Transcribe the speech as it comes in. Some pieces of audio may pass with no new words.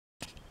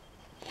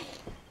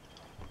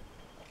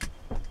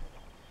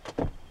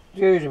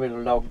Excuse me,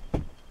 little dog.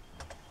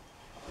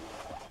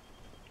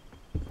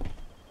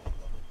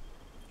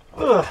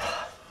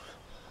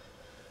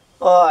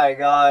 Alright,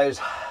 guys.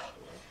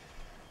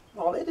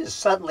 Well, it has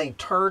suddenly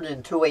turned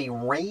into a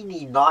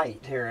rainy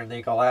night here in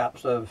the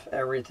collapse of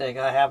everything.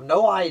 I have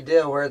no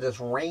idea where this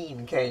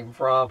rain came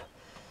from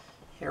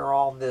here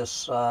on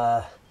this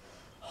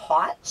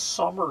hot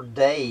summer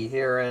day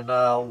here in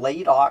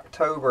late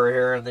October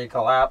here in the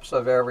collapse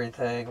of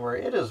everything, where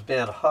it has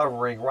been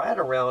hovering right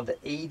around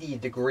 80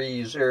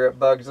 degrees here at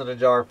Bugs in a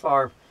Jar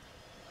Farm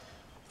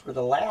for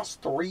the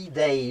last 3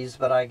 days,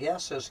 but I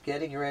guess it's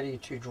getting ready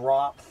to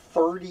drop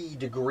 30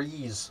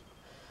 degrees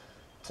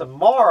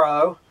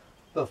tomorrow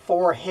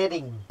before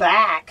heading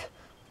back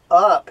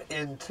up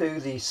into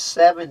the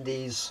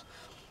 70s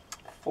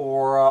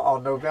for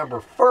on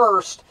November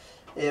 1st.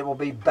 It will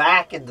be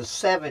back in the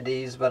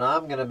 70s, but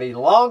I'm going to be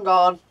long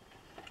gone.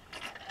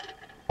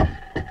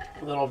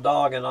 Little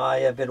dog and I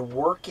have been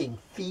working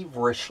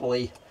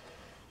feverishly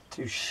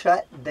to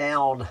shut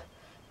down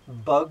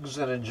Bugs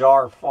in a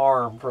Jar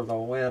Farm for the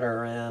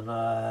winter,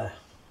 and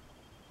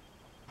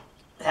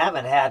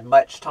haven't had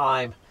much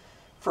time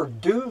for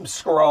doom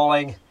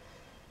scrolling.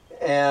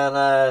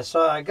 And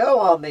so I go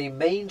on the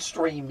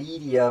mainstream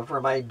media for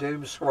my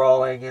doom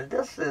scrolling, and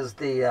this is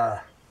the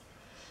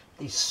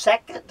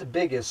second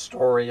biggest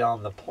story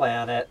on the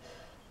planet.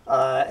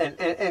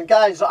 And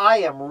guys, I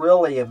am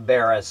really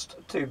embarrassed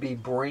to be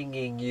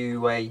bringing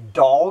you a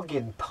dog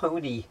and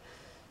pony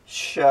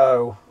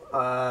show.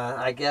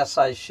 I guess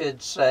I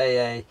should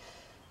say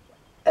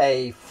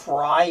a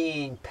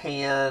frying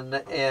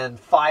pan and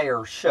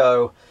fire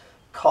show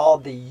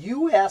called the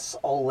U.S.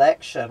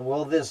 election.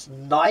 Will this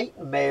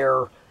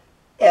nightmare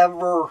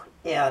ever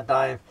end?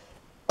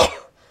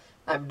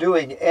 I'm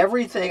doing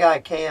everything I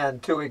can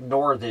to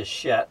ignore this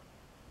shit.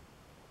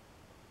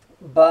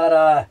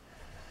 But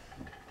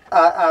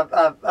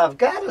I've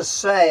got to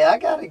say, I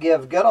got to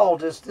give good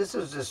old, this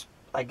is just,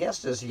 I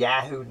guess, this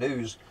Yahoo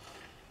News,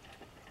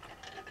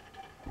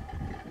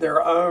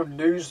 their own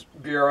news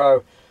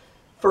bureau,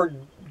 for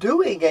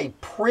doing a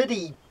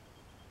pretty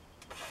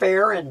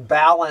fair and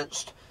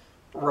balanced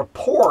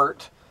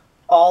report,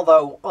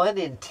 although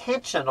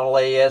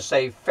unintentionally it's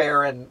a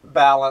fair and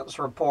balanced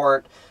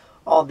report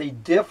on the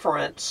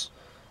difference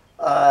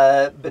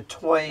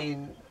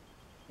between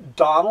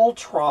Donald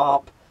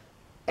Trump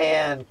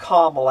and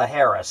Kamala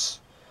Harris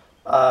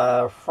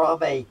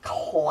from a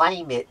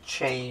climate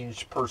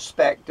change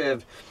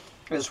perspective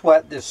is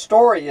what this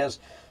story is.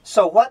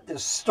 So what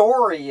this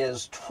story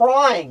is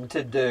trying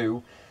to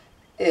do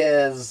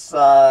is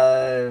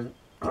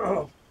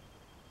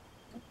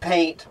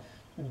paint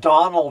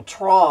Donald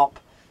Trump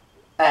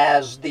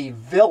as the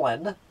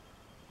villain,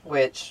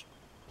 which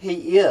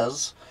he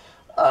is.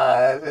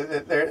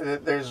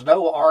 There's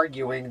no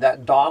arguing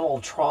that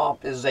Donald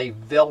Trump is a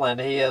villain.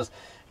 He is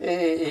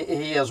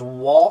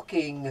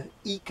walking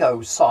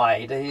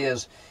ecocide. He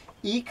is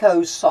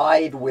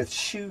ecocide with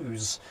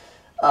shoes.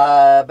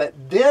 But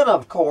then,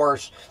 of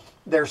course,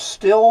 they're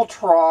still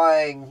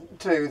trying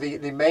to,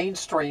 the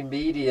mainstream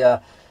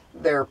media,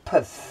 their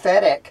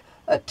pathetic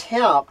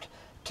attempt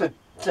to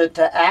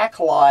act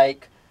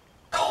like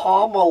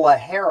Kamala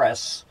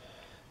Harris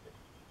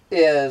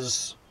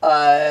is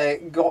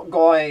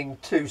going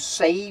to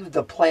save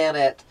the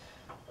planet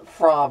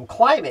from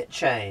climate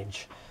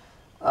change.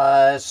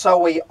 So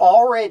we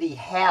already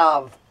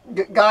have,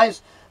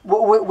 guys,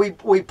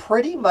 we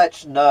pretty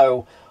much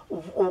know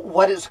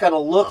what it's going to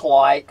look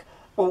like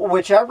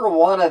whichever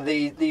one of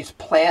these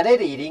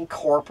planet-eating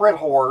corporate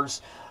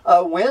whores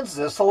wins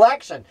this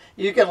election.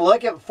 You can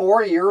look at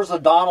 4 years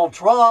of Donald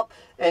Trump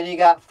and you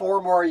got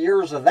 4 more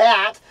years of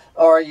that,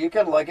 or you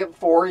can look at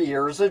 4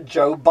 years of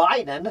Joe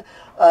Biden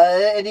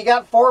and you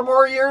got 4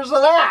 more years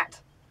of that.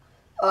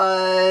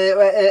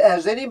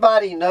 Has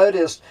anybody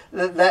noticed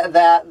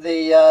that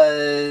the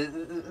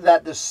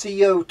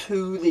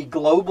CO2, the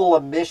global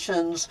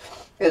emissions,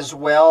 as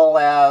well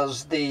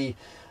as the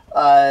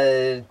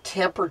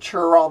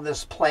temperature on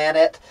this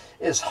planet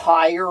is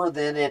higher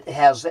than it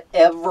has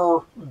ever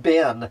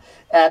been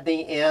at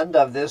the end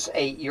of this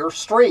 8-year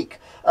streak?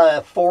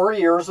 4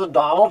 years of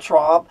Donald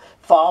Trump,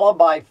 followed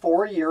by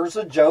 4 years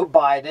of Joe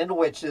Biden,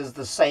 which is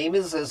the same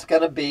as it's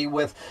going to be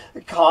with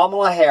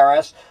Kamala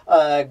Harris.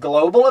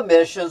 Global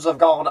emissions have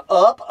gone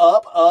up,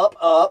 up, up,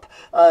 up.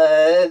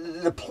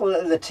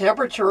 The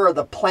temperature of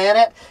the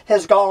planet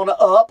has gone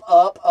up,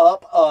 up,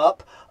 up,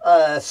 up.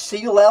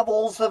 Sea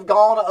levels have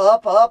gone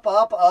up, up,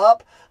 up,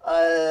 up.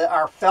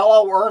 Our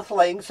fellow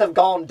Earthlings have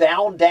gone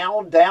down,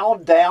 down,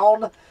 down,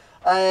 down.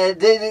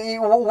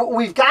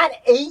 We've got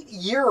 8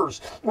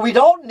 years. We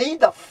don't need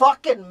the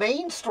fucking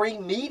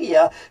mainstream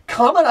media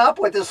coming up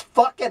with this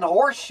fucking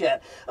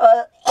horseshit.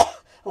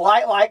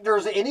 Like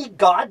there's any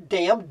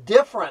goddamn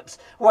difference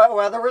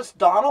whether it's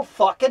Donald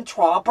fucking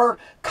Trump or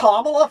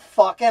Kamala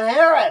fucking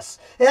Harris.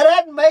 It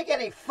doesn't make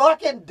any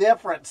fucking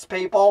difference,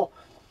 people.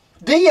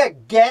 Do you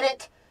get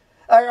it?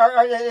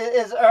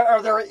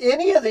 Are there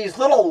any of these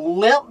little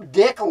limp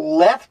dick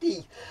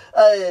lefty,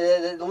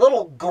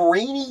 little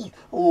greeny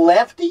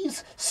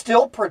lefties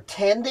still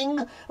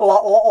pretending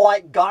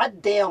like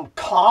goddamn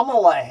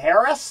Kamala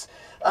Harris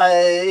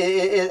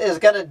is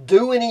going to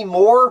do any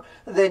more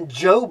than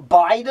Joe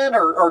Biden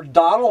or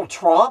Donald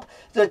Trump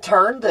to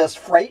turn this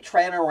freight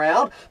train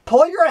around?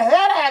 Pull your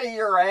head out of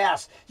your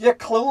ass, you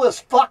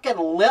clueless fucking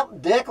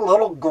limp dick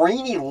little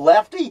greeny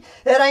lefty.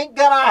 It ain't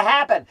going to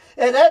happen.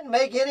 It doesn't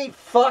make any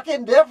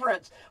fucking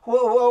difference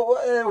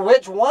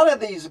which one of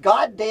these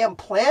goddamn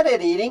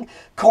planet-eating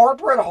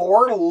corporate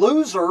whore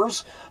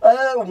losers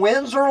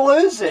wins or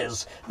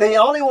loses. The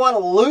only one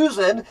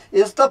losing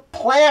is the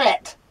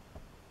planet.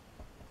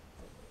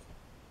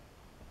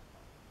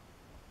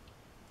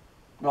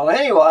 Well,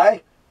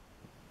 anyway,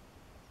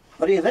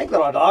 what do you think,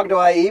 little dog? Do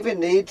I even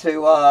need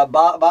to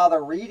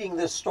bother reading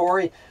this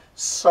story?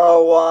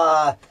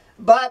 So,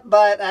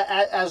 but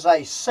as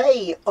I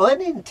say,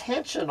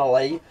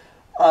 unintentionally,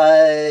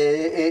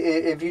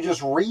 if you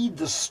just read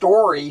the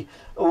story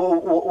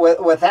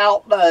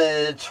without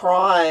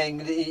trying,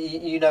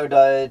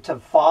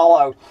 to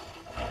follow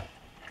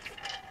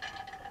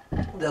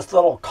this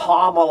little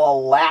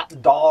Kamala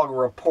lapdog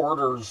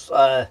reporter's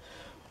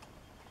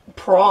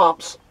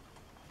prompts,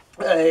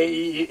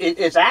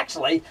 it's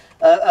actually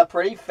a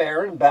pretty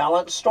fair and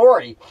balanced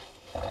story.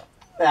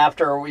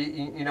 After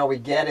we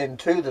get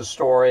into the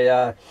story,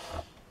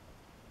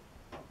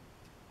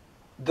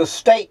 the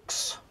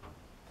stakes.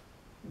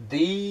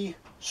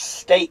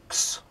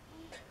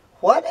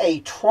 What a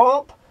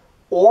Trump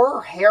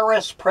or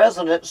Harris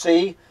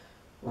presidency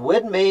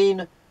would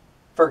mean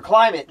for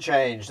climate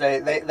change.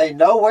 They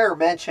nowhere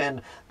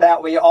mention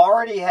that we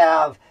already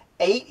have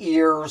 8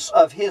 years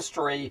of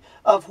history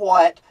of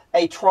what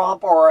a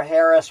Trump or a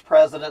Harris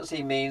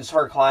presidency means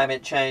for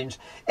climate change.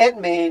 It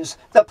means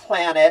the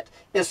planet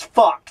is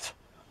fucked.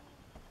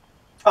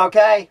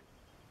 Okay?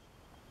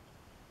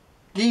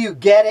 Do you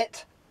get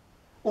it?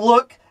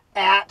 Look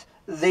at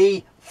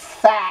the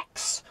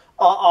facts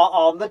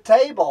on the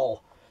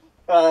table.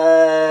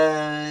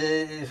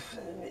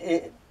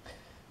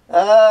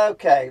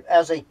 Okay,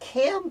 as a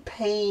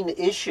campaign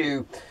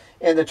issue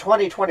in the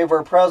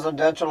 2024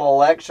 presidential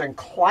election,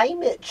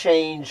 climate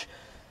change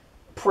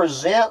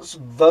presents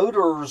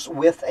voters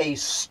with a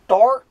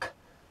stark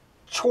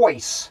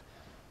choice.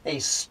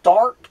 Between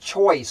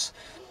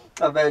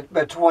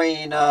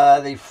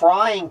the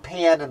frying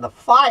pan and the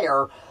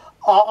fire,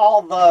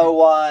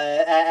 although,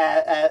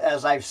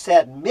 as I've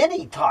said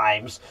many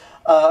times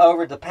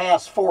over the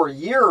past 4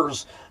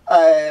 years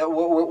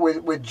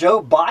with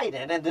Joe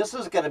Biden, and this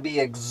is going to be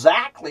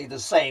exactly the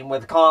same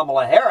with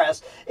Kamala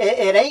Harris,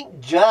 it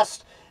ain't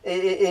just,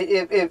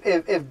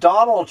 if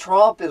Donald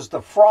Trump is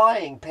the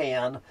frying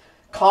pan,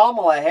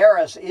 Kamala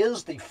Harris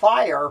is the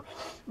fire,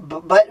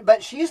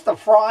 but she's the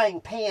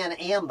frying pan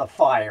and the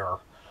fire.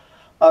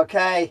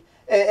 Okay?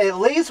 At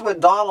least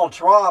with Donald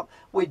Trump,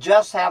 we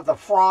just have the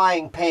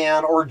frying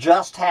pan or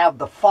just have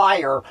the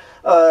fire.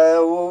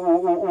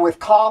 With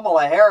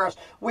Kamala Harris,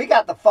 we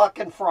got the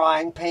fucking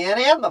frying pan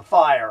and the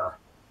fire.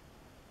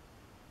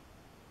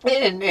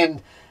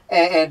 And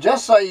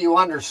just so you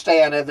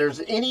understand, if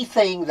there's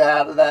anything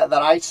that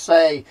I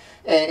say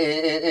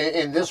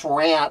in this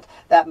rant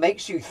that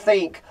makes you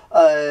think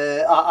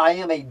I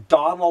am a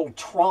Donald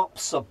Trump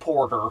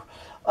supporter,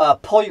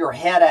 pull your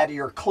head out of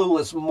your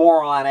clueless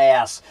moron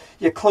ass.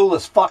 You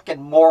clueless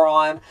fucking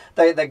moron.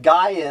 The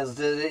guy is,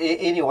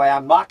 anyway,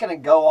 I'm not going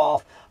to go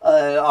off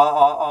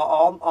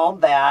on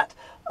that.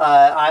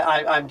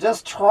 I'm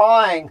just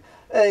trying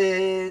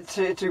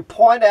to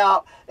point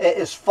out,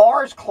 as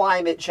far as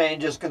climate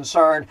change is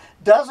concerned,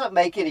 doesn't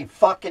make any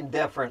fucking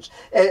difference.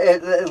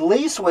 At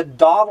least with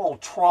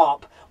Donald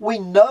Trump, we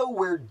know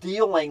we're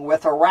dealing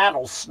with a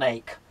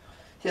rattlesnake.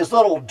 His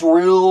little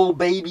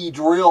baby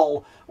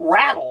drill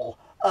rattle.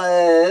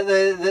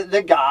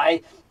 The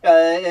guy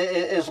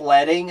is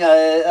letting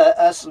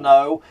us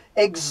know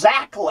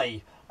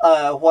exactly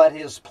what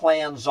his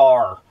plans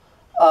are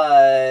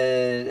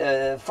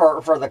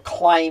for the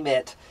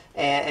climate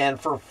and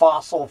for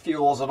fossil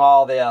fuels and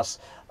all this.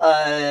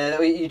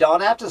 You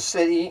don't have to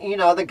sit,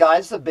 the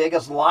guy's the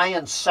biggest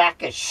lying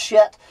sack of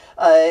shit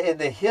in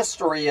the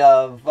history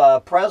of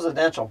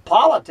presidential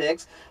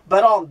politics.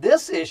 But on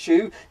this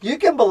issue, you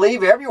can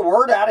believe every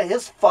word out of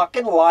his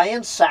fucking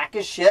lying sack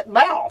of shit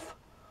mouth.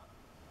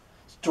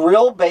 It's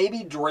drill,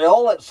 baby,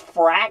 drill. It's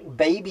frack,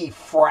 baby,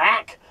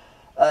 frack.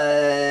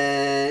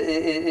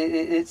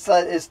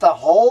 It's the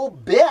whole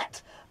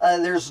bit.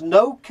 There's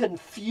no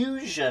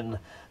confusion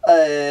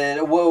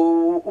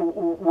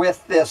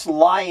with this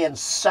lying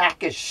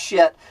sack of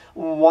shit,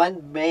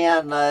 one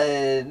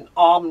man,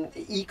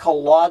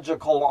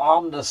 ecological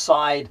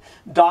omnicide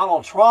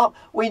Donald Trump.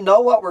 We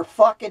know what we're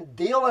fucking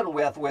dealing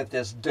with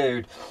this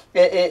dude.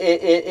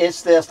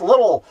 It's this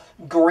little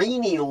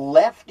greeny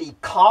lefty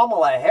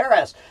Kamala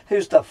Harris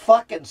who's the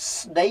fucking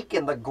snake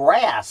in the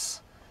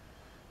grass.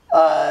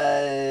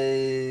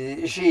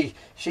 She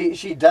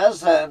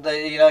doesn't,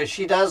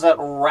 she doesn't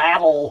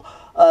rattle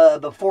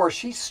before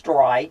she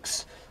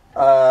strikes.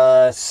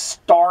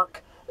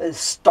 Stark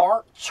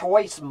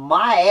choice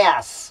my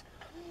ass.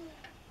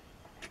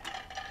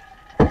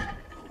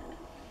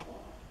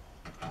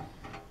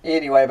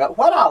 Anyway, but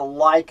what I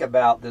like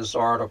about this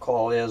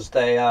article is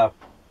this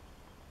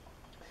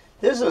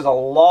is a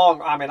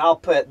long, I mean, I'll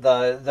put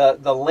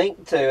the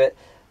link to it,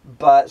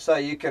 but so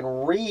you can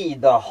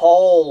read the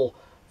whole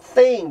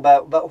thing.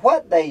 But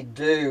what they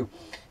do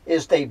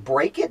is they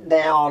break it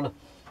down,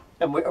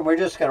 and we're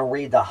just going to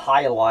read the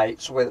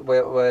highlights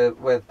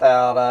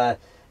without,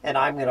 and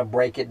I'm going to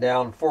break it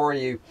down for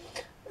you.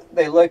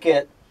 They look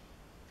at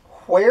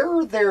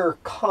where they're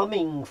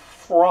coming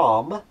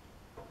from,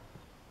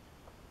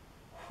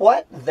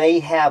 what they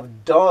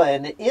have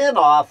done in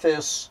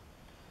office,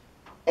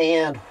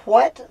 and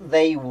what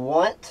they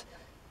want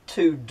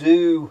to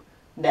do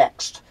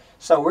next.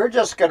 So we're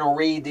just going to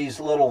read these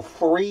little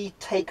 3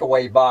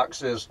 takeaway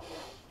boxes.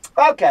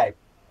 Okay.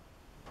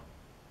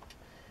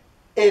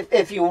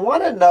 If you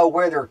want to know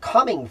where they're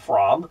coming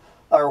from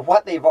or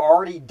what they've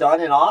already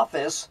done in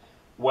office,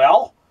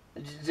 well,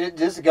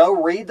 just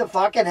go read the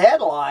fucking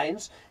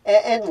headlines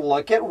and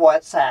look at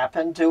what's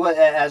happened to it.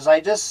 As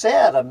I just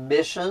said,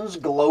 emissions,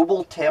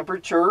 global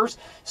temperatures,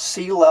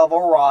 sea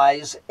level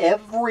rise,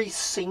 every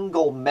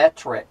single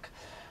metric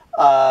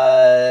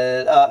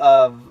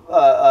of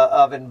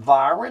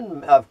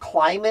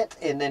climate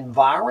and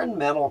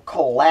environmental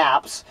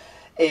collapse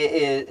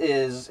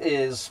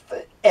is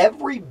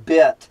every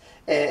bit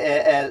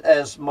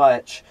as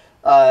much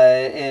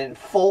in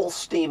full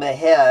steam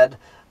ahead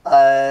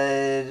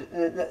under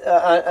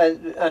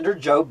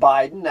Joe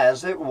Biden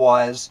as it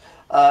was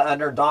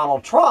under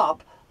Donald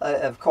Trump.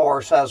 Of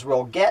course, as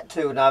we'll get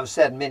to, and I've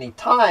said many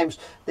times,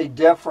 the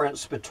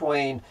difference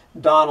between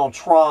Donald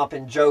Trump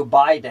and Joe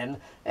Biden,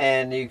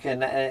 and you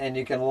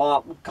can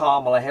lump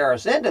Kamala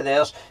Harris into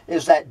this,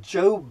 is that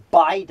Joe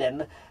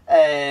Biden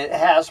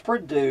has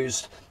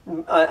produced,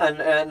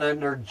 and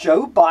under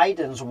Joe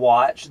Biden's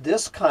watch,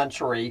 this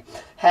country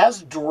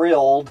has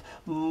drilled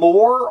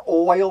more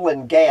oil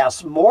and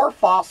gas, more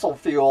fossil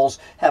fuels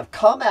have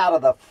come out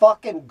of the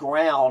fucking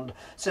ground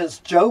since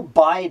Joe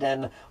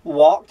Biden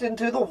walked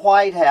into the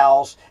White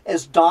House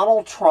as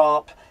Donald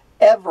Trump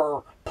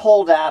ever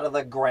pulled out of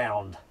the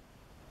ground.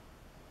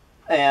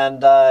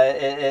 And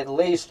at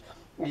least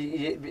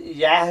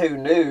Yahoo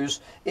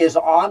News is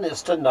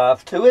honest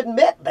enough to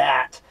admit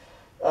that.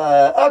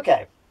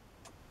 Okay,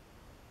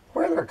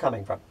 where they're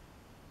coming from.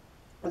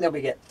 And then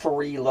we get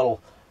 3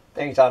 little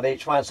things on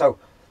each one. So,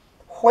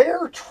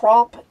 where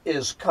Trump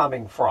is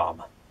coming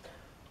from.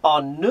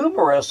 On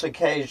numerous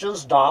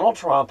occasions, Donald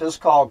Trump has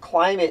called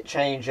climate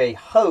change a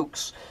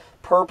hoax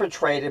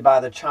perpetrated by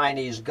the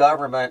Chinese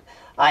government.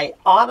 I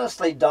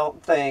honestly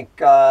don't think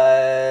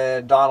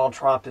Donald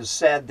Trump has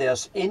said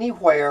this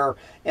anywhere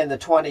in the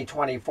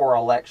 2024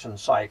 election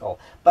cycle.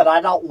 But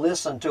I don't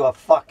listen to a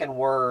fucking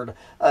word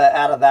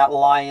out of that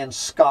lying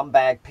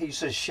scumbag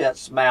piece of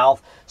shit's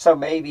mouth. So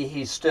maybe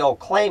he's still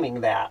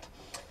claiming that.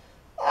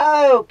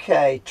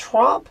 Okay,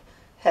 Trump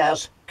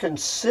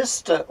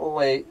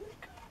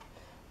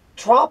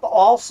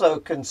also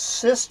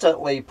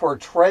consistently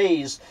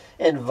portrays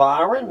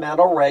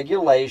environmental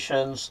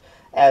regulations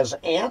as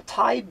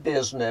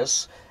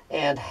anti-business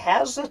and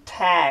has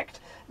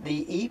attacked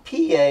the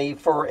EPA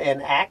for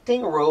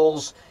enacting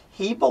rules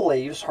he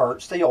believes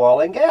hurts the oil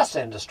and gas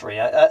industry.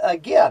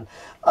 Again,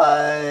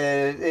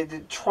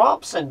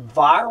 Trump's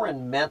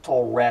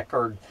environmental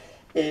record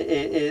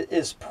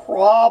is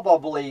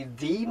probably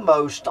the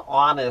most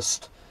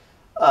honest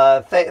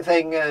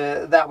thing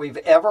that we've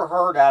ever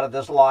heard out of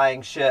this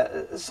lying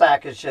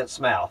sack of shit's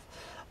mouth.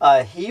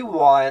 He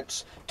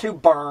wants to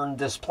burn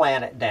this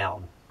planet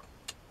down.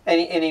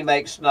 And he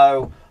makes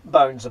no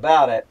bones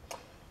about it.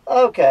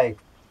 Okay.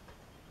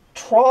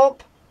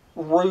 Trump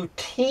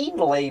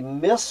routinely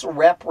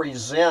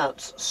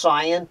misrepresents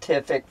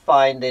scientific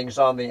findings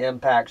on the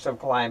impacts of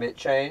climate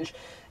change,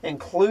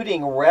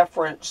 including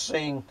referring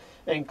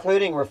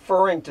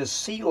to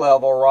sea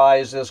level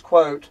rise as,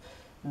 quote,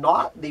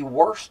 not the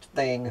worst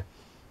thing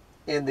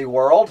in the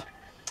world.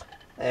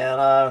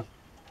 And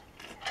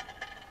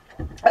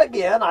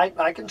again,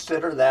 I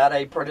consider that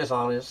a pretty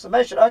honest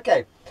submission.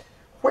 Okay,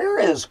 where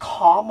is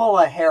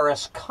Kamala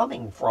Harris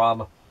coming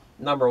from?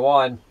 Number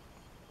one,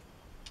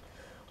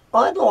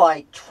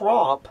 unlike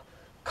Trump,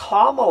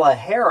 Kamala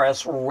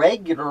Harris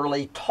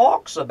regularly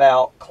talks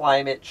about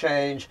climate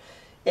change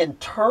in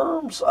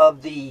terms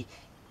of the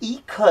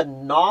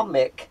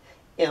economic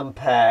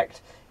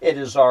impact it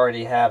is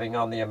already having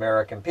on the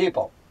American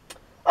people.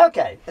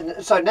 Okay,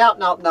 and so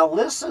now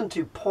listen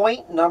to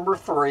point number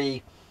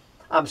 3.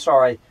 I'm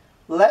sorry,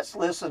 let's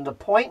listen to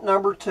point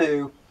number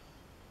 2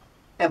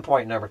 and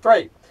point number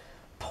 3.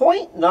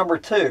 Point number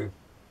 2,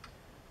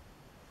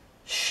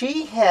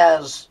 she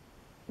has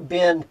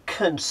been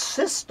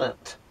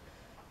consistent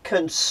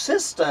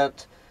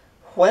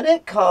when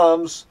it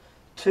comes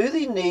to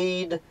the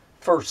need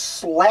for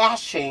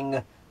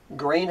slashing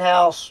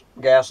greenhouse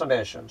gas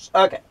emissions.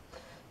 Okay,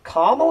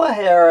 Kamala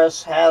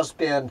Harris has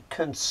been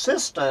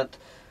consistent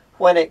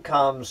when it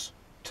comes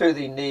to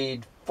the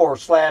need for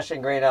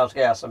slashing greenhouse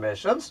gas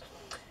emissions.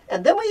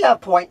 And then we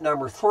have point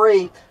number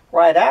 3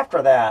 right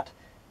after that.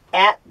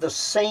 At the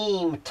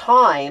same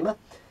time,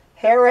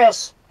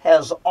 Harris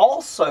has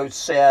also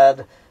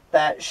said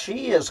that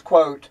she is,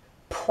 quote,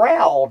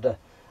 proud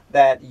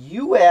that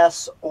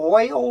U.S.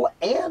 oil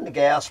and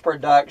gas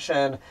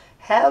production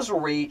has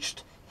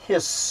reached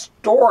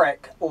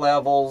historic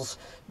levels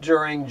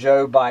during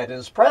Joe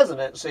Biden's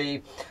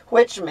presidency,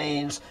 which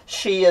means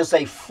she is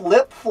a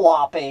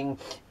flip-flopping,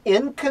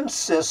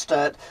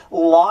 inconsistent,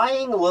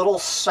 lying little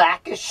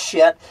sack of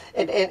shit.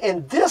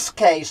 In this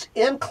case,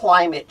 in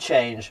climate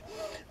change,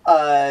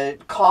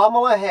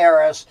 Kamala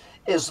Harris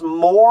is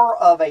more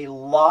of a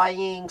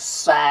lying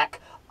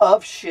sack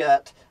of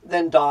shit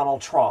than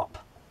Donald Trump.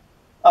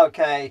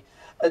 Okay?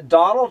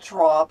 Donald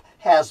Trump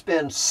has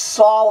been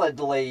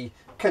solidly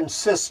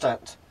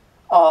consistent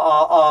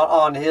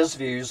on his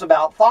views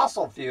about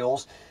fossil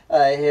fuels,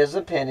 his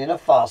opinion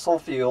of fossil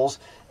fuels,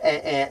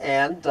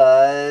 and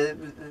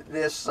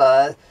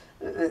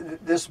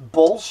this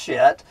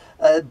bullshit,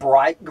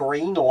 bright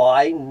green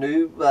light,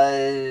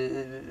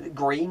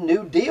 Green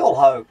New Deal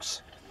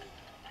hoax.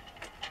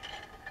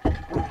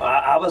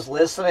 I was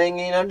listening,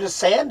 to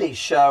Sandy's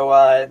show,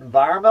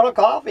 Environmental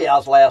Coffee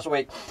House last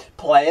week,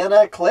 playing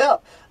a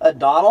clip of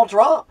Donald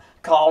Trump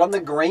calling the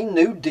Green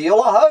New Deal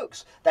a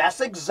hoax.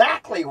 That's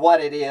exactly what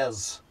it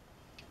is.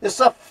 It's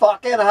a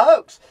fucking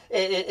hoax.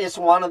 It's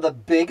one of the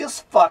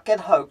biggest fucking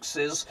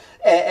hoaxes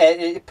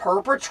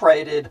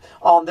perpetrated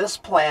on this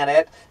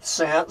planet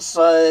since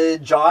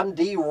John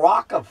D.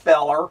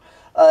 Rockefeller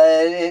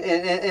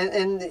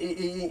in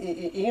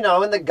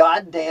the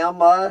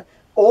goddamn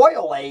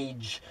oil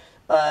age.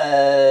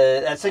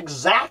 That's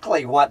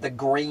exactly what the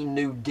Green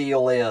New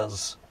Deal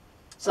is.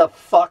 It's a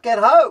fucking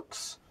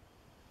hoax.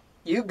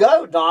 You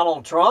go,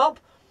 Donald Trump.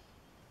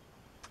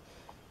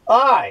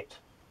 All right.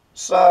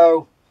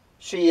 So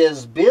she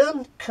has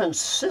been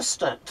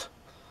consistent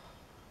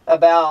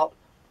about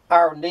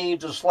our need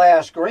to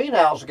slash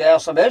greenhouse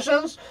gas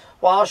emissions,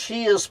 while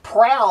she is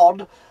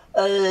proud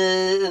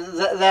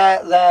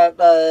that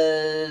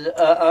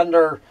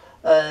under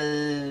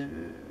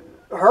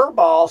her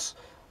boss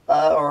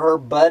or her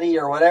buddy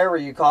or whatever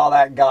you call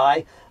that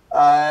guy,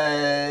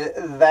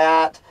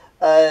 that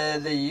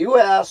the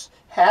U.S.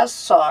 has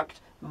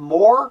sucked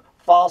more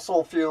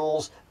fossil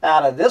fuels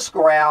out of this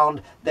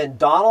ground than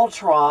Donald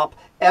Trump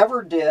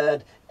ever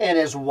did in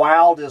his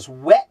wildest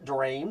wet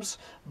dreams.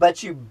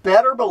 But you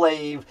better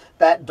believe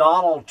that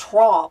Donald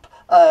Trump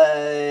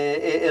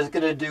is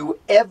going to do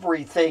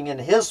everything in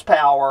his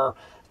power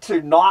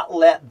to not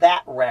let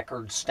that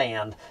record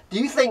stand. Do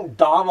you think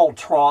Donald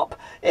Trump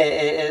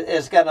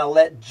is going to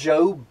let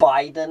Joe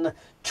Biden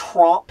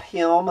trump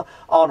him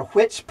on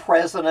which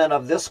president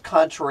of this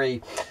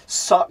country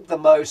sucked the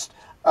most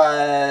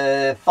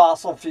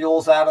fossil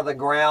fuels out of the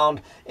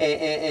ground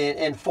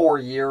in 4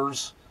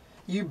 years?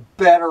 You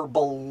better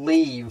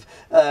believe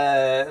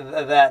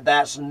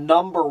that's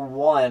number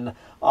one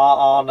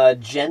on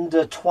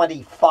Agenda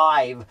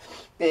 25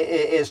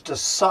 is to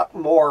suck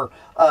more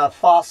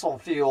fossil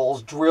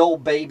fuels, drill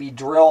baby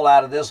drill,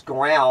 out of this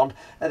ground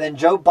than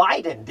Joe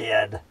Biden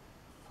did.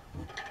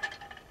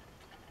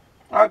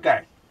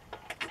 Okay.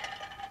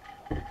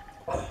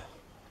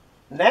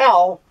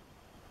 Now,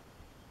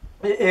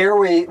 here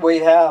we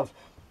have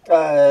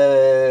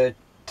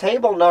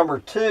table number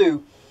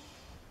 2,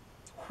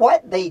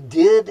 what they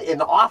did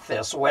in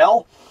office.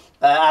 Well,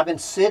 I've been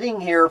sitting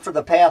here for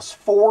the past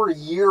 4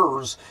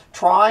 years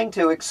trying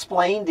to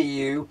explain to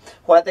you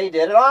what they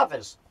did in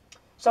office.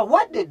 So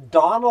what did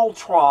Donald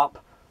Trump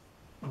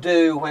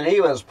do when he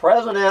was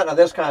president of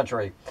this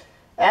country?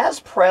 As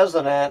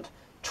president,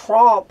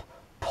 Trump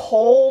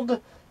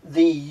pulled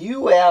the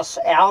U.S.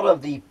 out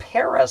of the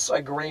Paris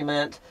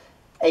Agreement,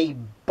 a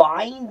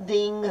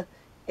binding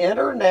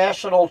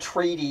international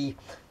treaty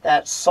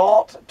that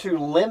sought to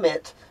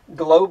limit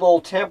global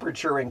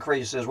temperature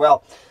increases.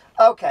 Well,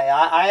 okay,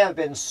 I have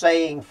been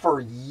saying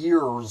for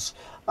years,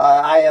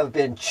 I have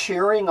been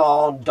cheering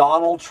on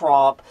Donald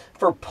Trump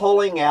for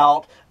pulling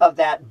out of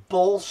that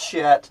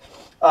bullshit,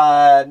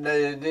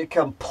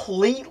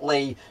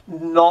 completely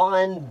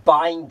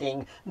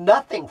non-binding,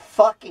 nothing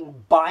fucking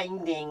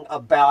binding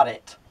about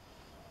it.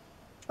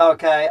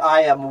 Okay,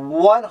 I am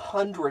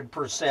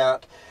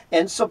 100%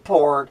 in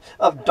support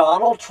of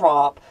Donald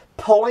Trump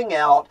pulling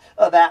out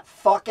of that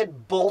fucking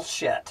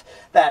bullshit.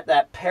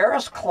 That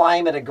Paris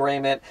Climate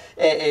Agreement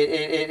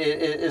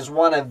is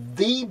one of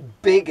the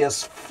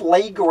biggest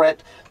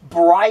flagrant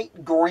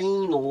bright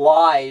green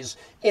lies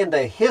in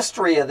the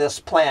history of this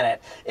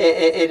planet.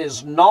 It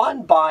is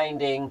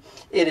non-binding.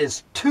 It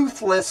is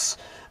toothless.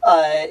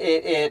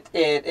 It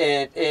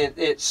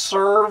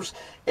serves.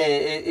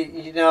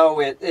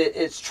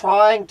 It's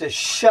trying to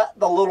shut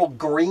the little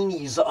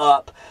greenies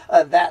up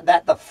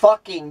that the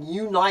fucking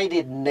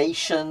United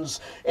Nations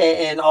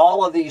and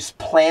all of these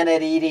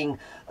planet-eating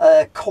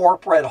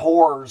corporate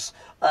whores.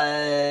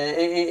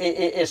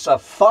 It's a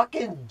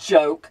fucking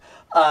joke.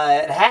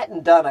 It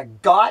hadn't done a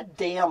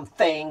goddamn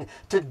thing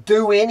to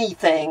do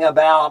anything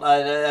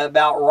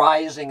about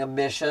rising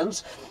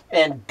emissions.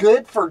 And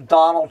good for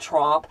Donald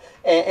Trump.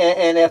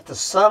 And if the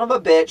son of a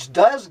bitch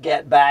does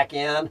get back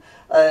in,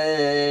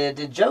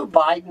 did Joe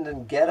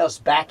Biden get us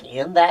back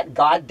in that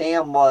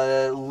goddamn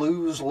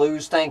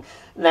lose-lose thing?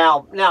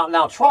 Now,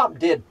 Trump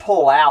did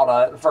pull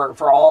out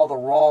for all the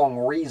wrong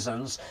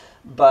reasons,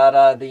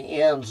 but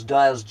the ends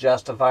does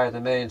justify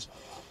the means.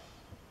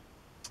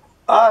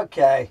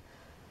 Okay.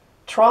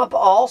 Trump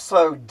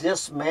also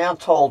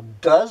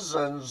dismantled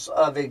dozens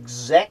of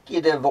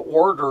executive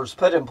orders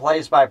put in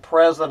place by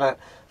President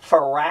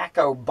Barack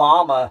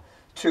Obama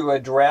to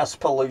address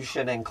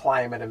pollution and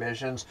climate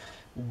emissions.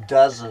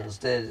 Dozens.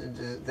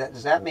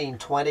 Does that mean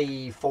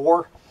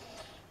 24?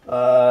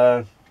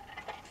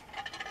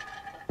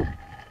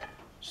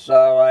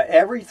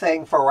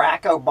 Everything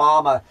Barack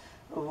Obama.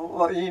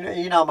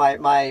 You know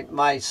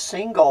my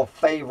single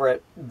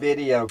favorite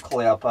video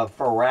clip of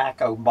Barack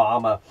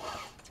Obama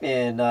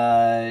in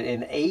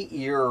 8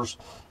 years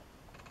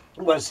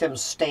was him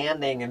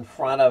standing in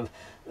front of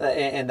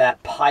in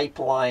that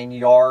pipeline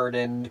yard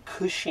in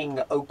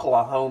Cushing,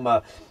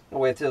 Oklahoma,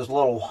 with his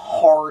little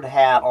hard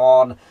hat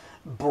on,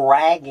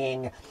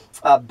 bragging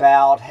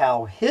about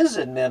how his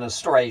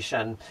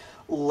administration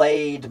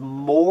laid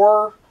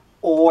more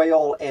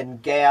oil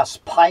and gas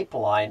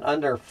pipeline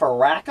under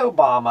Barack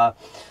Obama.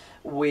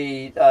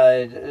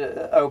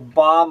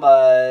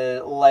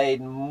 Obama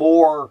laid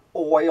more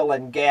oil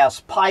and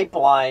gas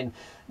pipeline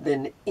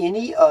than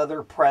any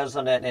other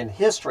president in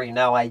history.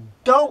 Now, I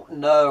don't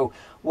know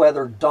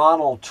whether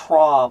Donald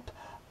Trump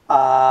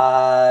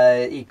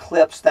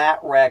eclipsed that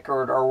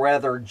record or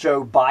whether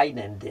Joe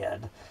Biden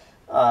did.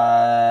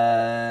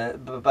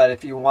 But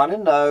if you want to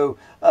know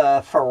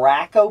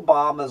Barack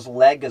Obama's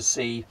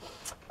legacy,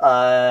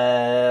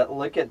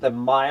 look at the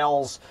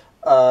miles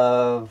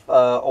of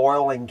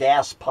oil and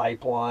gas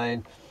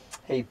pipeline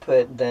he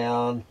put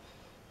down.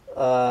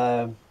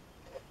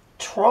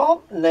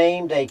 Trump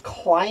named a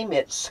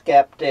climate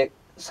skeptic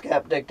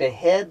to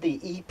head the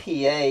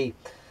EPA,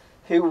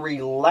 who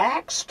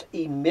relaxed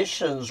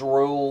emissions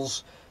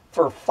rules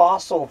for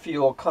fossil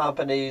fuel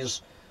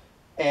companies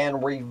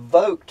and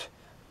revoked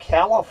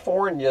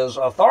California's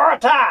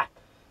authority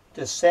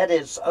to set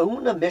its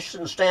own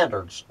emission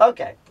standards.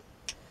 Okay,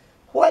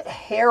 what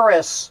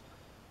Harris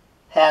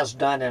has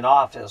done in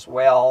office?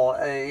 Well,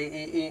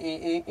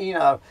 you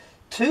know,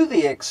 to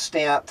the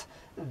extent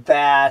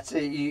that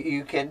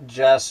you can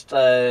just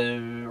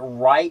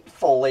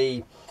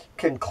rightfully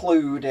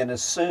conclude and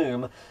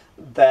assume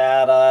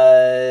that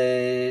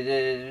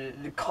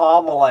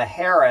Kamala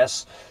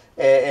Harris,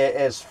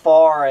 as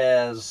far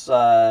as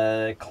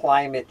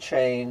climate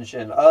change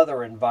and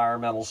other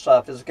environmental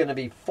stuff, is going to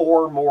be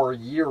 4 more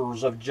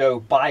years of Joe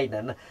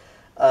Biden.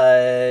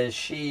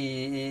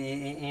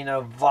 She, you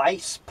know,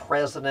 vice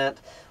president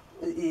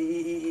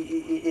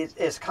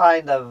is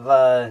kind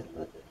of,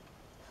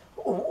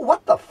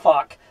 what the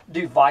fuck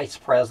do vice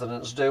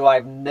presidents do?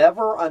 I've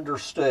never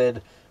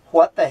understood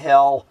what the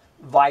hell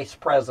vice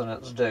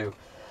presidents do.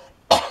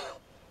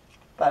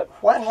 But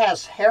what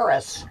has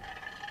Harris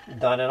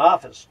done in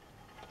office?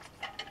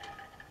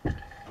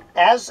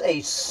 As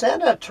a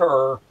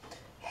senator,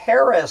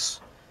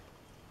 Harris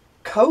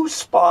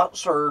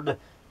co-sponsored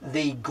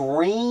the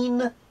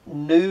Green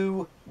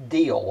New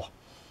Deal,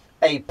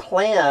 a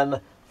plan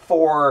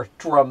for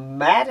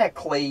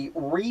dramatically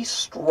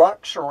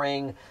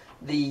restructuring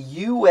the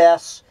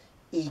U.S.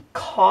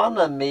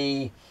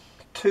 economy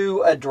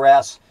to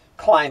address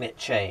climate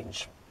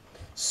change.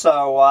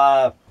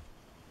 So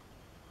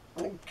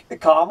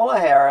Kamala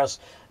Harris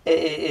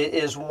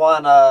is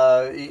one,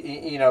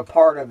 you know,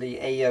 part of the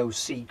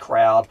AOC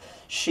crowd.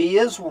 She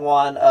is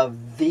one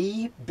of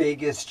the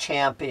biggest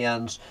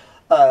champions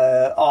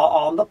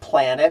on the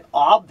planet,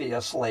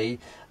 obviously,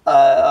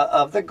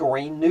 of the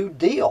Green New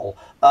Deal,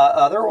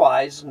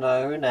 otherwise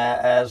known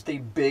as the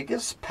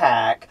biggest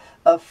pack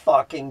of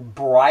fucking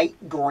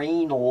bright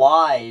green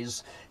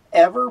lies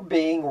ever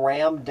being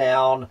rammed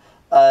down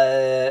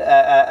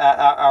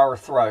our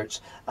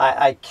throats.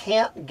 I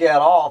can't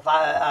get off.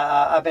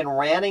 I've been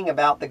ranting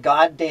about the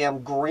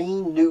goddamn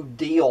Green New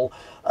Deal,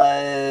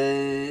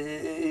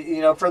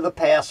 you know, for the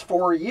past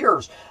 4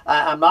 years.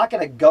 I'm not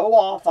going to go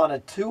off on a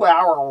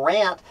 2-hour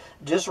rant.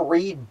 Just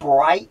read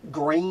Bright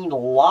Green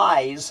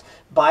Lies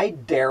by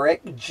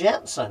Derek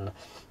Jensen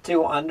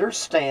to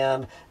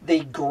understand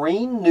the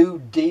Green New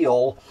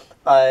Deal,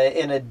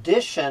 in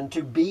addition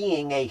to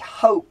being a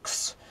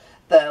hoax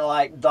that,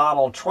 like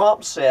Donald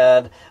Trump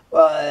said,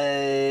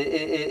 it's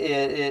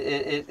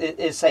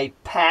a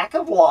pack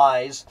of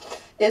lies.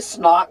 It's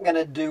not going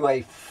to do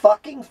a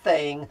fucking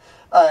thing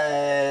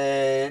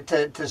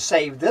to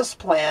save this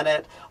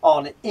planet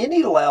on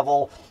any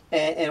level.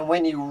 And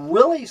when you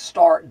really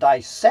start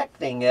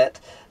dissecting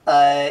it,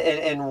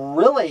 and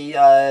really,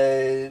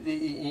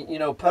 you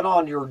know, put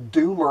on your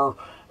doomer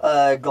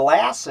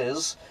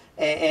glasses,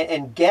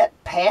 and get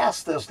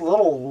past this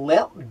little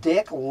limp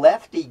dick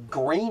lefty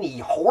greeny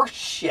horse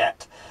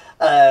shit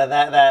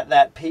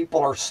that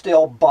people are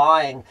still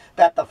buying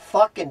that the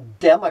fucking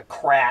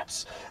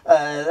Democrats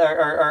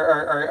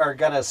are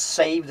going to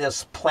save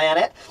this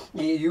planet,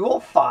 you will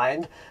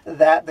find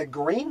that the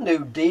Green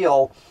New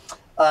Deal,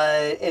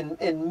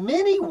 in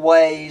many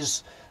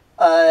ways,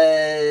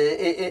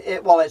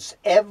 well, it's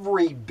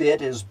every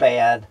bit as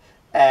bad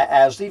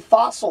as the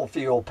fossil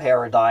fuel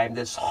paradigm.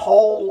 This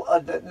whole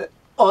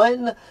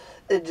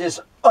just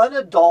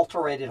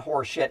unadulterated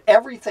horseshit.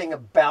 Everything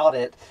about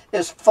it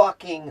is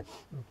fucking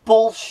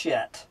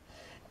bullshit.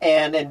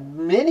 And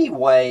in many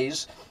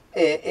ways,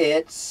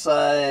 it's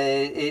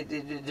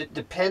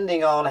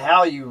depending on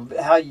how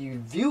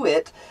you view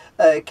it,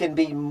 can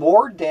be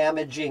more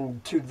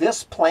damaging to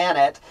this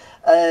planet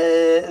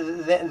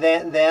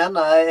than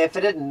if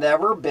it had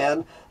never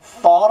been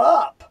thought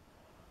up.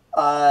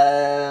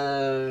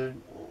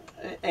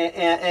 And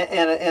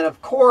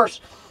of course,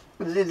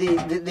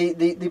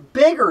 the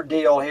bigger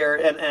deal here,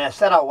 and I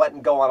said I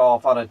wasn't going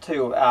off on a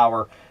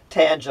 2-hour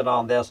tangent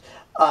on this.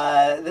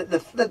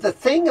 The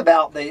thing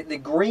about the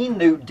Green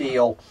New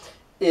Deal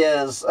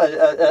is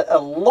a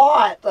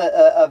lot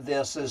of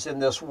this is in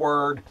this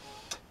word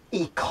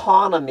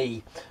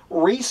economy,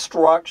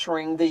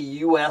 restructuring the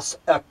U.S.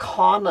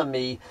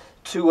 economy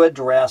to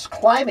address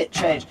climate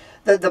change.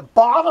 The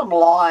bottom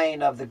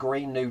line of the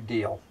Green New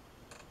Deal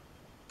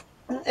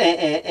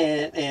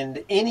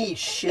and any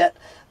shit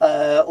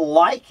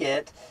like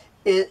it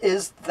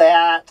is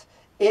that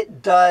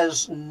it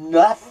does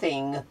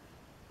nothing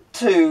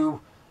to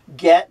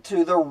get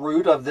to the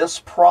root of this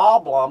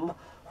problem,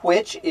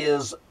 which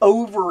is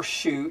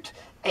overshoot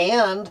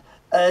and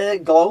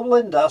global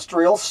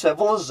industrial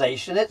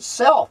civilization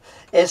itself.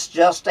 It's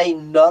just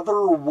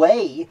another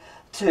way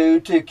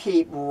to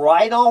keep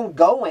right on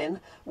going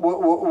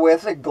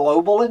with a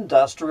global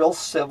industrial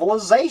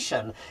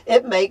civilization.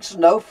 It makes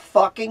no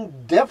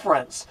fucking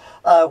difference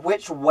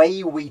which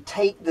way we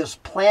take this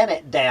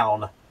planet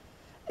down.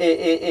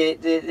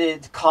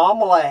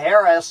 Kamala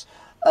Harris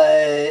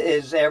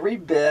is every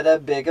bit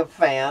as big a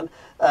fan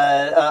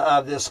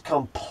of this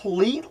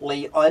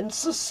completely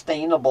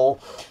unsustainable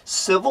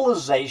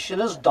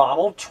civilization as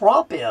Donald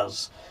Trump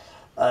is.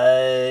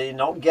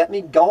 Don't get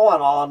me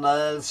going on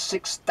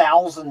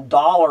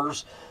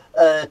 $6,000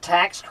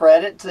 tax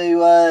credit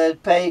to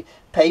pay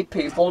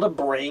people to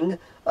bring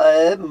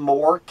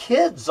more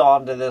kids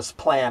onto this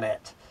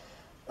planet.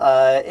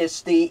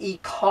 It's the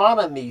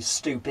economy,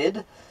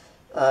 stupid.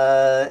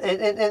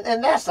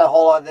 And that's the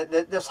whole,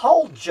 this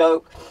whole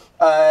joke,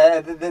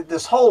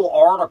 this whole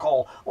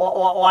article,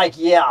 like,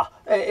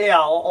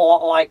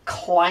 like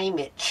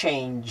climate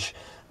change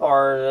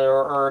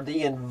or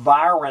the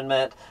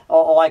environment,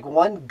 like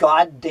one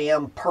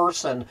goddamn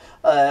person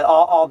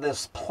on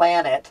this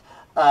planet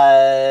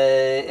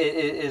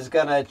is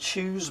going to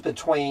choose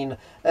between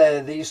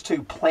these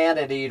two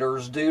planet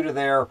eaters due to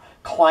their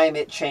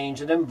climate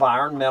change and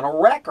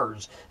environmental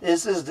records.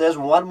 There's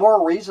one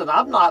more reason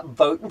I'm not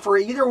voting for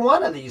either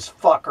one of these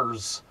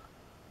fuckers.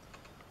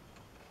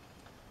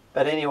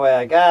 But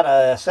anyway,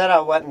 I said I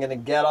wasn't going to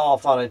get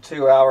off on a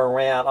 2-hour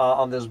rant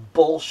on this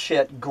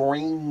bullshit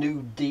Green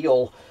New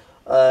Deal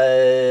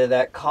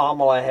that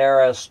Kamala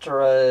Harris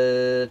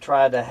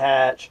tried to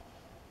hatch.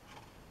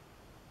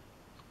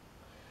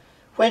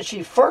 When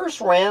she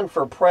first ran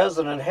for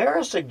president,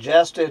 Harris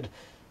suggested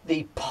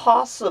the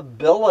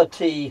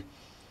possibility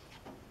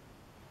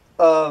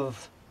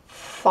of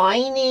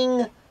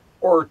fining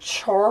or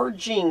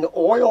charging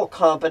oil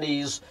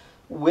companies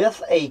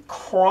with a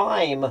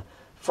crime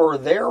for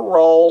their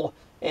role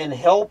in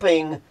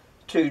helping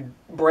to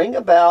bring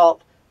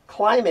about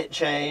climate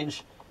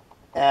change,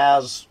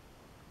 as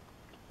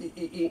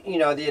you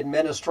know, the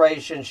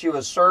administration she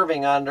was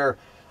serving under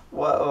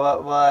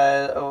what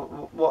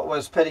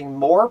was putting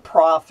more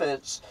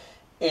profits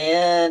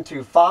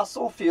into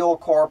fossil fuel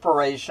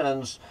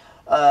corporations'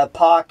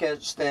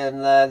 pockets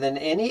than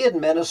any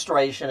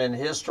administration in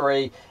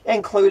history,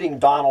 including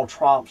Donald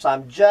Trump's.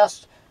 I'm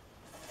just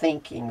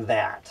thinking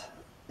that.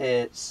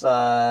 It's,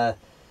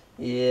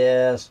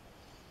 yes.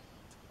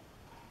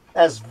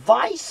 As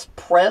vice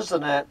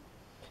president,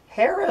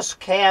 Harris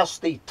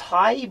cast the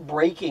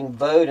tie-breaking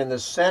vote in the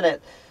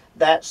Senate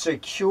that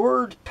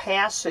secured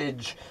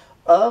passage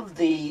of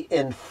the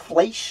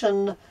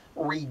Inflation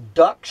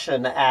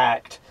Reduction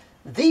Act,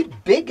 the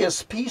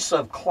biggest piece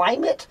of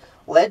climate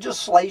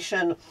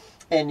legislation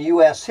in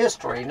U.S.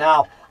 history.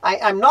 Now,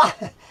 I'm not,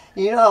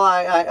 you know,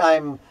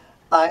 I'm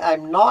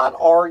not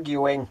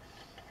arguing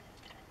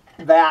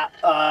that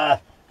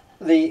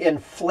the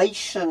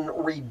Inflation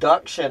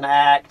Reduction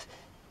Act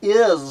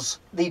is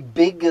the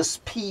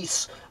biggest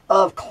piece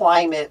of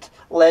climate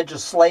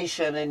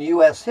legislation in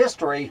U.S.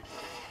 history.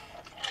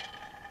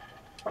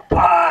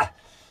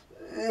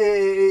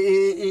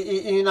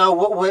 You know,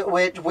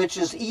 which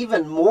is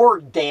even more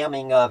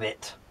damning of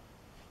it.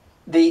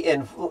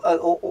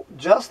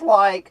 Just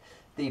like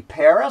the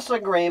Paris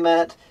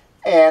Agreement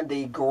and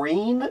the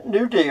Green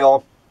New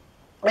Deal,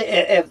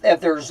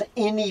 if there's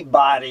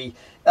anybody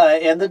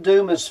in the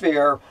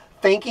doomosphere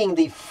thinking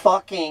the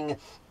fucking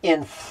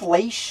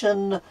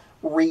Inflation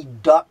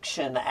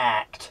Reduction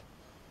Act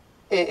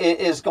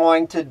is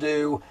going to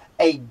do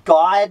a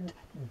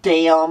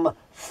goddamn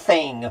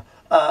thing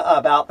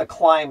about the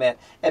climate.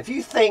 If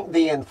you think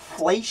the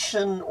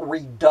Inflation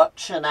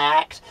Reduction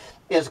Act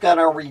is going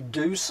to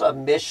reduce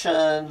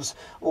emissions,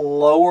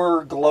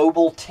 lower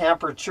global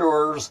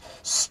temperatures,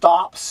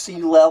 stop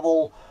sea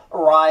level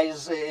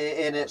rise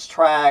in its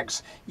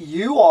tracks,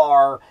 you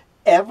are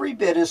every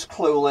bit as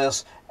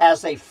clueless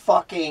as a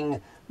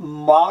fucking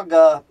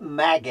MAGA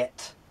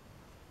maggot.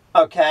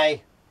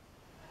 Okay?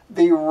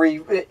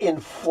 The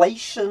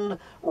Inflation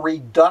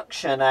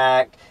Reduction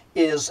Act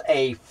is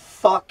a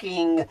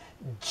fucking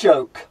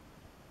joke.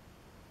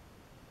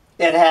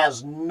 It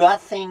has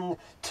nothing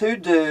to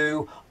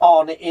do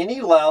on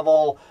any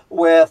level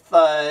with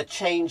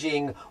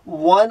changing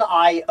one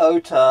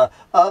iota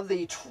of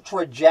the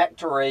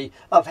trajectory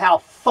of how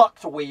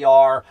fucked we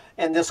are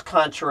in this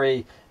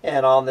country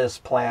and on this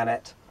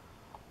planet.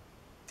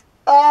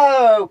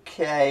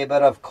 Okay,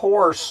 but of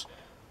course,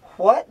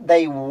 what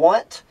they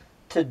want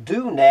to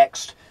do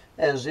next,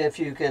 as if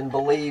you can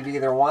believe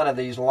either one of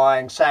these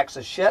lying sacks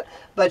of shit,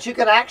 but you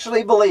can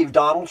actually believe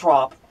Donald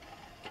Trump.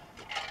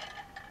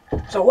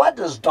 So what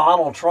does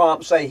Donald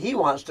Trump say he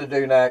wants to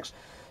do next?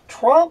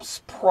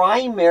 Trump's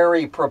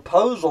primary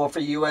proposal for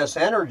U.S.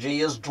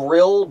 energy is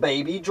drill,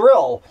 baby,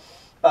 drill.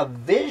 A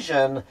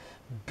vision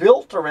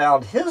built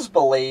around his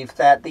belief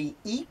that the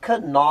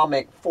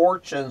economic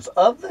fortunes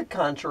of the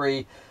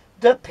country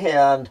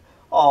depend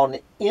on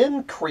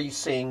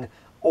increasing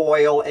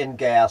oil and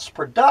gas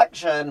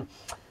production,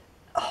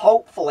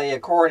 hopefully,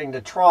 according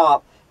to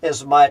Trump,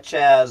 as much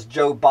as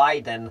Joe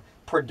Biden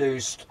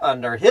produced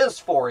under his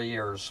 4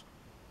 years.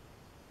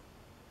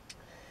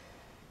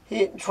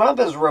 Trump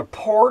has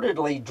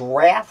reportedly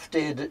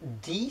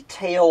drafted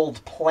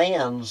detailed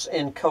plans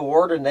in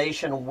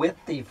coordination with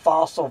the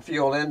fossil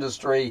fuel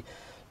industry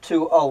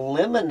to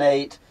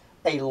eliminate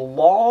a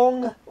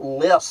long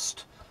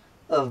list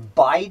of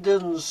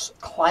Biden's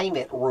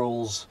climate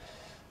rules.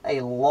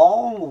 A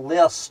long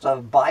list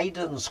of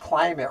Biden's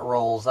climate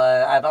rules.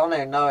 I don't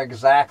even know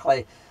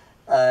exactly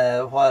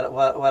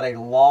what a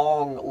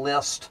long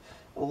list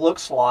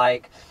looks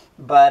like.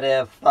 But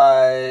if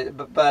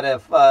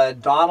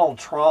Donald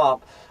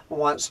Trump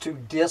wants to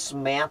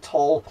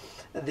dismantle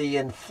the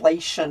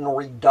Inflation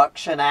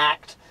Reduction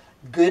Act,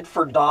 good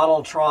for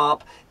Donald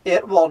Trump.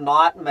 It will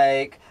not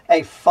make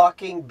a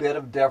fucking bit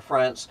of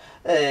difference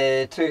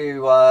to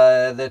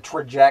the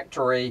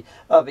trajectory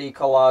of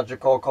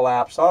ecological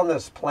collapse on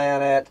this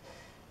planet.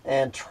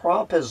 And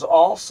Trump has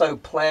also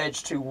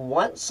pledged to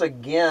once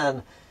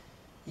again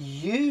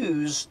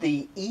use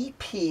the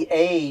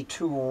EPA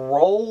to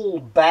roll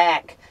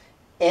back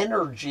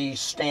energy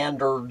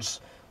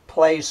standards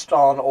placed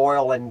on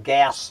oil and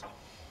gas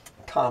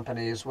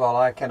companies. Well,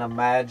 I can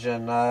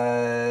imagine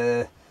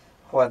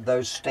what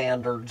those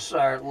standards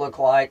look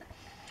like.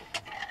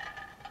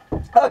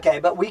 Okay,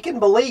 but we can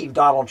believe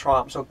Donald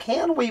Trump. So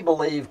can we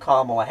believe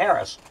Kamala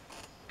Harris?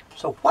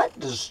 So what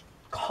does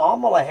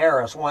Kamala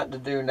Harris want to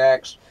do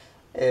next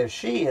if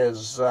she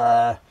is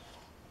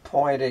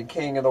appointed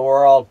king of the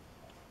world?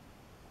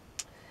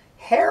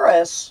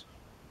 Harris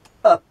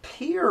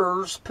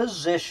appears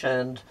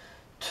positioned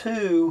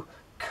to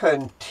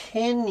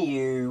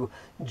continue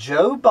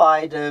Joe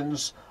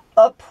Biden's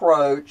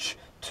approach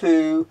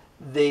to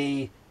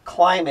the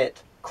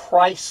climate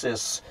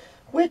crisis,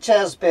 which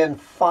has been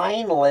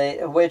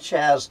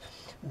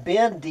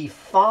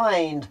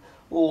defined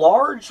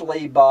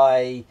largely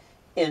by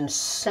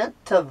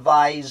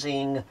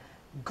incentivizing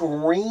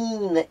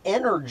green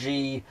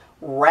energy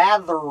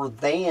rather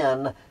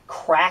than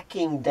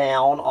cracking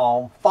down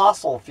on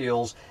fossil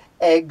fuels.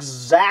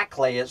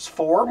 Exactly. It's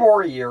 4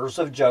 more years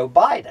of Joe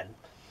Biden.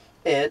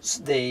 It's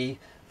the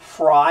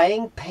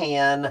frying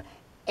pan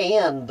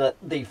and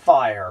the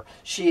fire.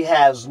 She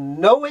has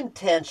no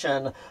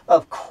intention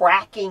of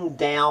cracking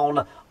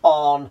down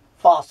on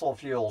fossil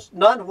fuels.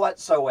 None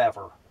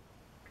whatsoever.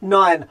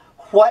 None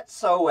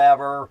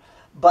whatsoever.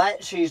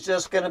 But she's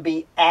just going to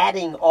be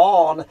adding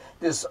on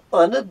this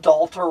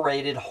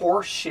unadulterated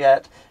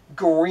horseshit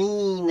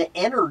green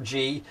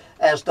energy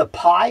as the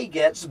pie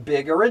gets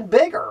bigger and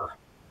bigger.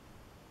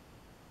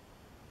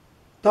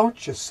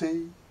 Don't you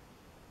see?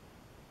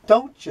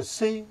 Don't you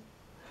see?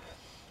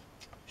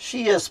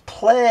 She is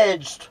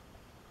pledged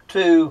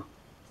to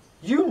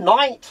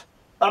unite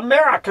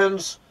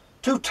Americans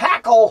to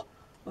tackle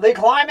the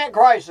climate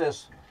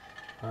crisis.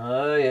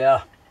 Oh,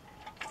 yeah.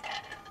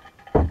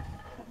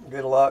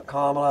 Good luck,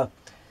 Kamala.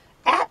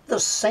 At the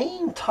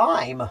same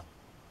time,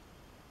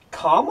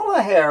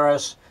 Kamala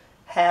Harris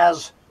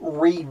has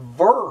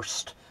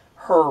reversed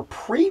her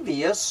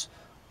previous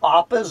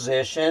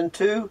opposition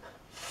to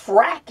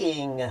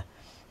fracking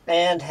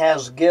and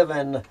has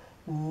given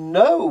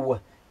no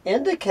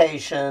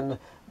indication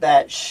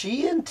that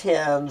she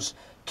intends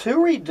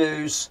to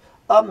reduce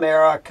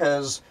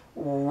America's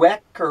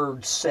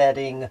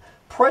record-setting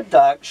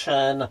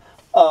production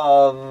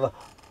of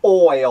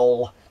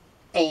oil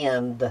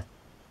and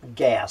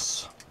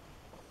gas.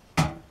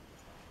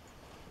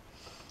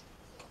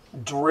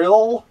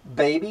 drill,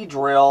 baby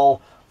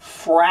drill,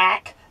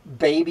 frack,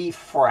 baby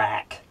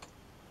frack.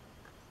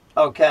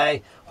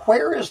 Okay?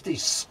 Where is the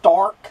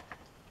stark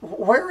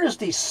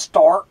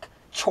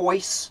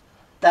choice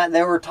that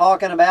they were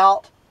talking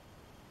about?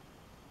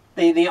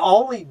 The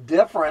only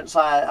difference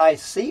I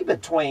see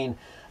between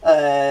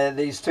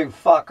these two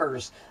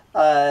fuckers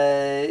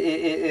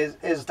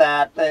is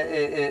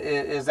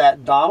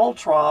that Donald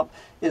Trump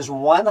is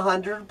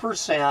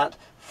 100%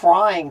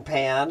 frying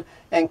pan,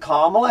 and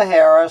Kamala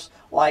Harris,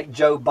 like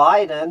Joe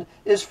Biden,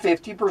 is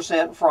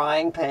 50%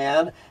 frying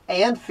pan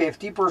and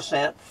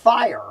 50%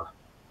 fire.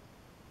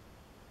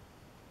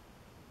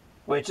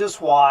 Which is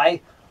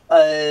why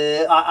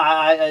I'm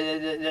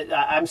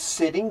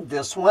sitting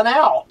this one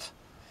out.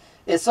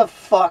 It's a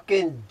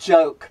fucking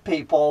joke,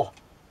 people.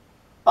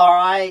 All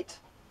right?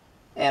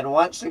 And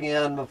once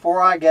again,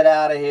 before I get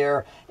out of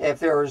here, if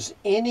there's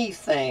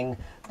anything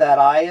that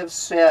I have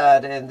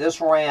said in this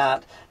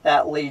rant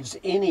that leads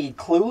any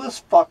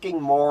clueless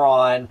fucking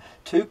moron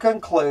to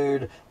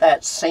conclude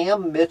that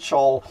Sam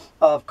Mitchell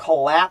of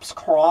Collapse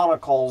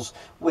Chronicles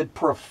would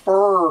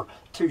prefer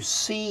to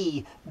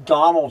see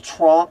Donald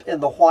Trump in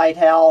the White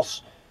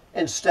House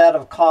instead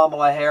of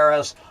Kamala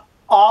Harris,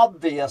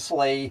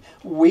 obviously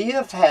we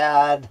have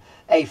had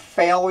a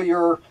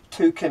failure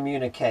to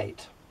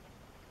communicate.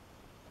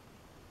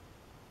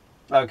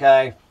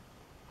 Okay?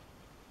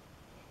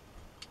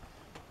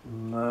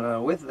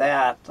 But with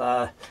that,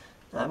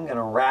 I'm going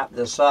to wrap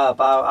this up.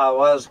 I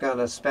was going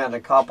to spend a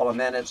couple of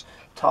minutes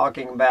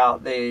talking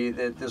about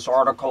this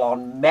article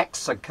on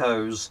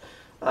Mexico's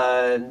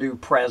new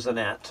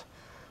president,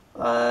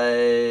 who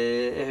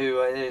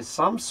is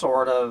some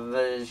sort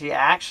of, she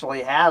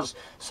actually has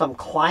some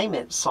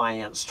climate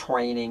science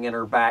training in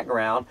her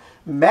background.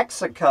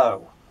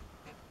 Mexico,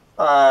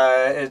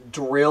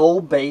 drill,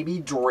 baby,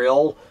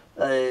 drill,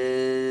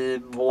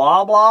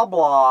 blah, blah,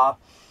 blah.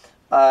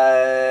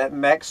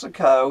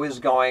 Mexico is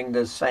going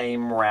the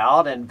same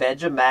route, and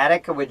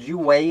Vegematic, would you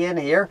weigh in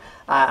here?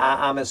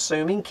 I'm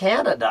assuming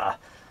Canada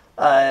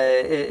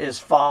is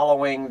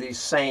following the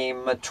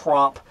same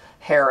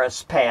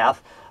Trump-Harris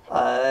path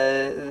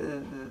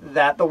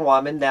that the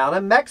woman down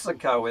in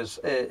Mexico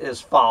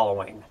is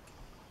following.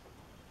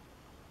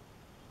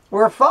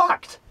 We're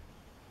fucked.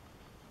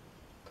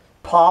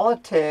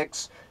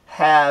 Politics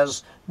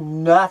has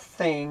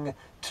nothing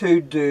to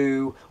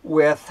do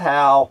with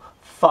how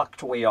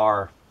fucked we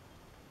are.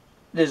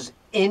 Does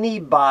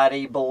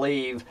anybody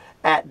believe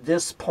at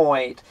this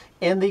point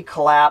in the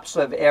collapse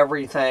of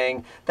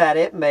everything that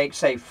it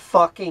makes a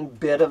fucking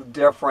bit of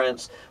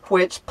difference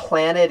which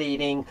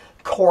planet-eating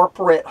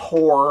corporate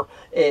whore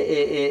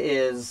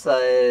is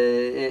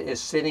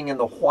sitting in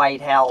the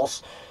White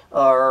House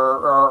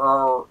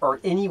or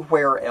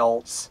anywhere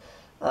else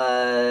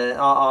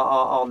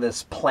on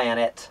this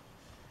planet?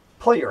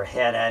 Pull your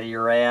head out of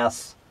your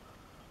ass.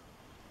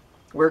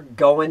 We're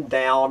going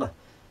down.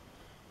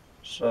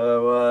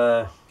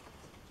 So,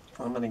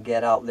 I'm going to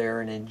get out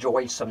there and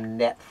enjoy some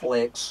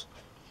Netflix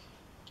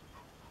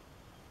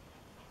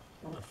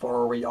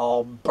before we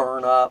all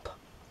burn up.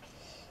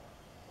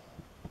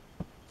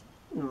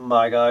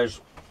 Bye, guys.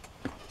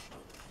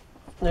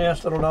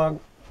 Yes, little dog.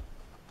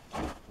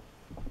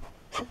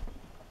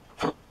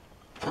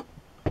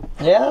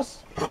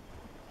 Yes?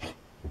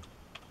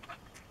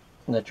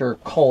 That your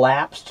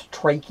collapsed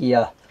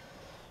trachea.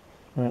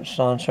 That's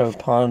Sancho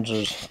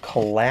Panza's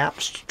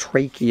collapsed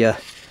trachea.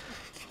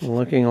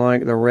 Looking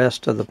like the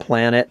rest of the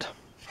planet.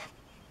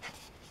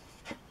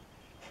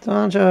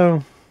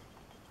 Sancho,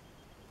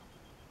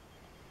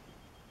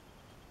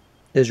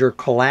 is your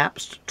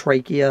collapsed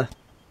trachea?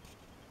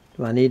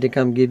 Do I need to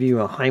come give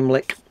you a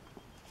Heimlich?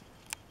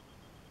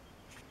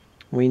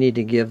 We need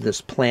to give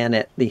this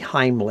planet the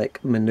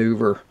Heimlich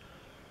maneuver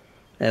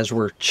as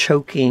we're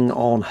choking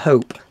on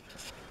hope.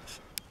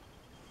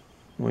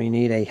 We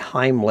need a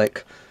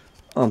Heimlich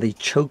on the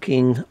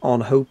choking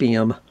on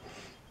hopium.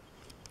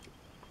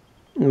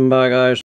 Bye, guys.